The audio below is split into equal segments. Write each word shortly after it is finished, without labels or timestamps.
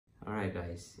Alright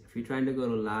guys, if you're trying to go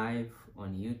live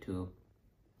on YouTube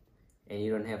and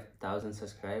you don't have 1,000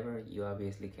 subscribers, you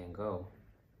obviously can go.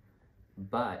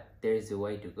 But there's a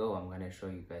way to go. I'm gonna show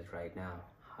you guys right now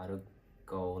how to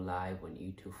go live on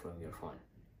YouTube from your phone.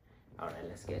 Alright,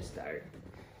 let's get started.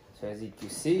 So as you can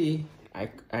see, I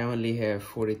only have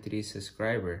 43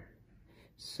 subscribers.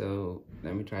 So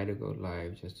let me try to go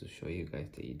live just to show you guys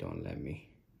that you don't let me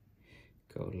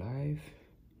go live.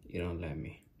 You don't let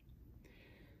me.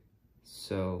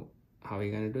 So how are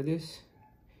you gonna do this?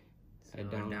 So I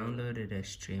downloaded a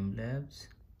Streamlabs,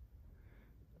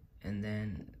 and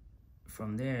then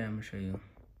from there I'm gonna show you.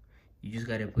 You just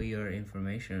gotta put your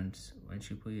informations. Once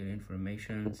you put your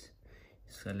informations,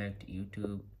 select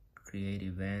YouTube, create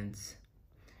events.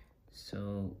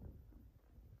 So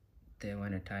they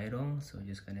want a title, so we're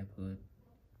just gonna put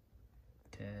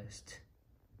test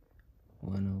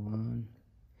 101,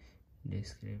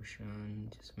 description,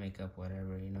 just make up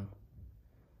whatever, you know.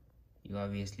 You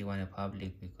obviously want it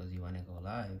public because you want to go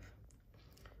live.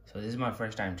 So this is my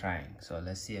first time trying, so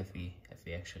let's see if it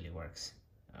actually works.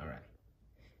 All right,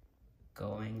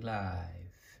 going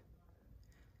live.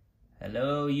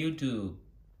 Hello YouTube,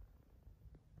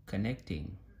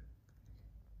 connecting.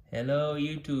 Hello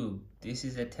YouTube, this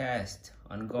is a test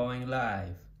on going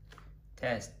live.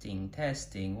 Testing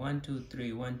 1 2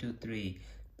 3 1 2 3.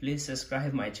 Please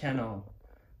subscribe my channel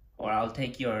or I'll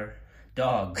take your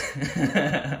dog.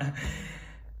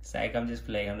 Psych, I'm just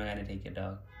playing. I'm not gonna take your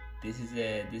dog. This is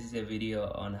a video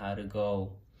on how to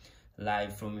go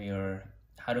live on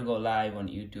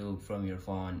YouTube from your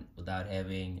phone without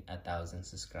having 1,000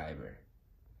 subscribers.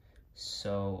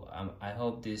 So I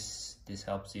hope this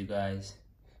helps you guys.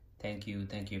 Thank you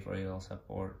for your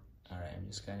support. All right, I'm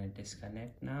just gonna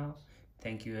disconnect now.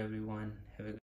 Thank you everyone. Have a